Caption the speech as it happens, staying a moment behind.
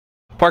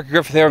Parker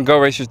Griffith here on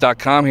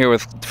GoRacers.com, here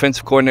with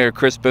defensive coordinator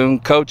Chris Boone.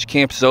 Coach,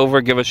 camp is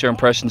over. Give us your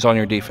impressions on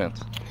your defense.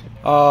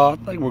 I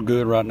think we're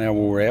good right now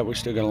where we're at. We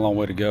still got a long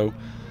way to go.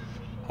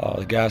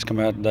 The guys come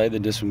out today. They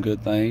did some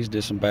good things,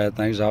 did some bad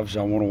things. Obviously,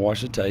 I want to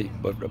watch the tape,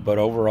 but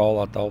overall,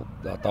 I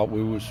thought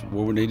we was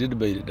where we needed to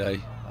be today.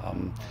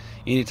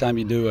 Anytime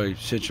you do a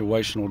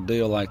situational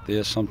deal like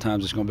this,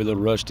 sometimes it's going to be a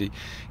little rusty,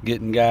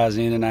 getting guys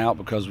in and out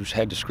because we've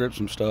had to script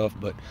some stuff.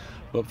 But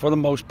for the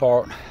most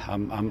part,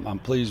 I'm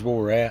pleased where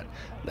we're at.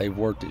 They've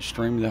worked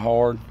extremely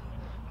hard.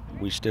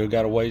 We still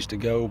got a ways to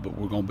go, but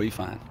we're going to be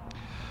fine.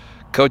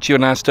 Coach, you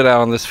and I stood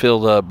out on this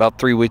field about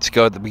 3 weeks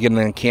ago at the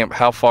beginning of camp.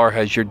 How far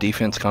has your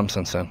defense come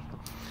since then?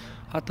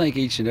 I think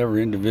each and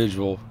every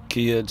individual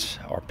kids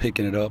are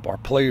picking it up. Our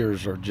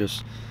players are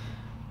just,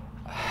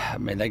 I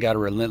mean, they got a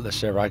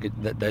relentless effort.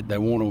 They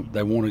want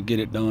to get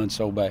it done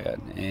so bad,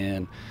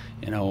 and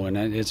you know, and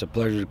it's a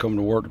pleasure to come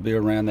to work to be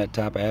around that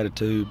type of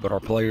attitude. But our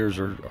players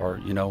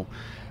are you know,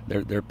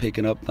 they're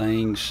picking up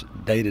things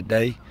day to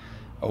day.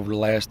 Over the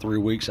last 3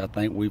 weeks, I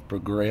think we've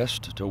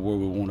progressed to where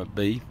we want to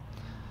be.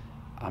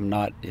 I'm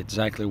not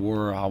exactly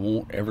where I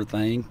want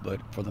everything,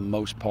 but for the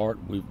most part,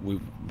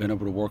 we've been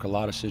able to work a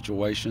lot of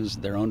situations.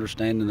 They're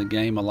understanding the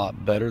game a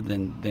lot better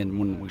than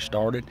when we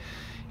started.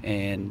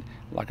 And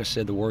like I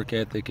said, the work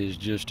ethic is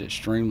just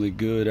extremely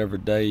good every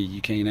day.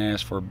 You can't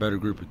ask for a better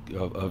group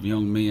of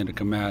young men to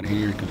come out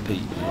here and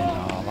compete.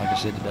 And like I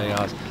said today,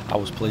 I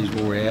was pleased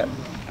where we're at.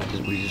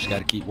 We just got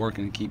to keep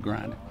working and keep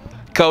grinding.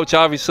 Coach,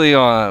 obviously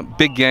on a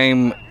big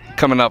game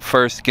coming up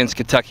first against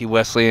Kentucky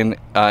Wesleyan.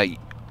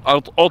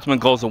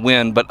 Ultimate goal is a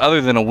win, but other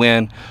than a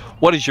win,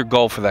 what is your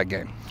goal for that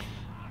game?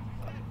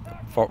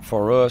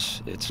 For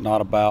us, it's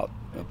not about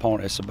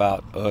opponent, it's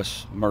about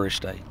us, Murray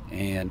State,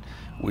 and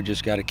we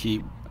just got to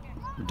keep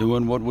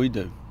doing what we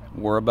do.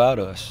 We're about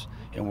us,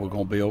 and we're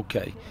going to be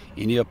okay.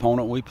 Any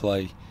opponent we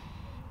play,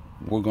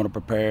 we're going to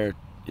prepare.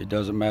 It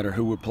doesn't matter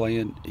who we're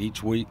playing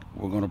each week.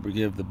 We're going to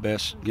give the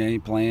best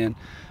game plan,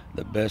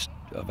 the best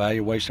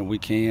evaluation we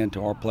can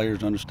to our players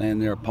to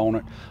understand their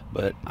opponent.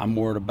 But I'm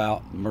worried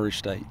about Murray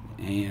State,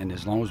 and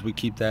as long as we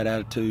keep that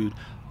attitude,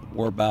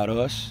 we're about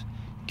us,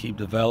 keep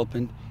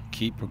developing,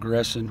 keep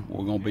progressing,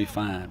 we're going to be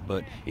fine.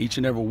 But each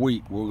and every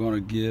week we're going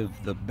to give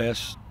the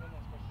best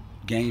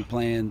game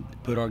plan,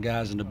 put our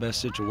guys in the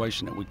best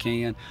situation that we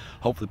can,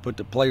 hopefully put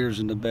the players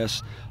in the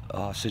best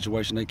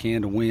situation they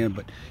can to win.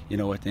 But you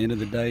know, at the end of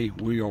the day,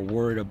 we are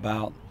worried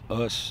about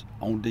us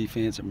on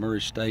defense at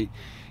Murray State,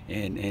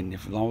 and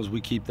as long as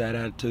we keep that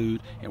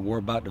attitude and we're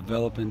about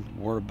developing,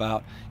 we're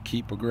about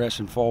keep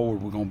progressing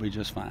forward, we're going to be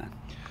just fine.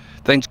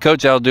 Thanks,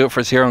 Coach. That'll do it for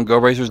us here on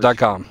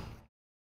GoRacers.com.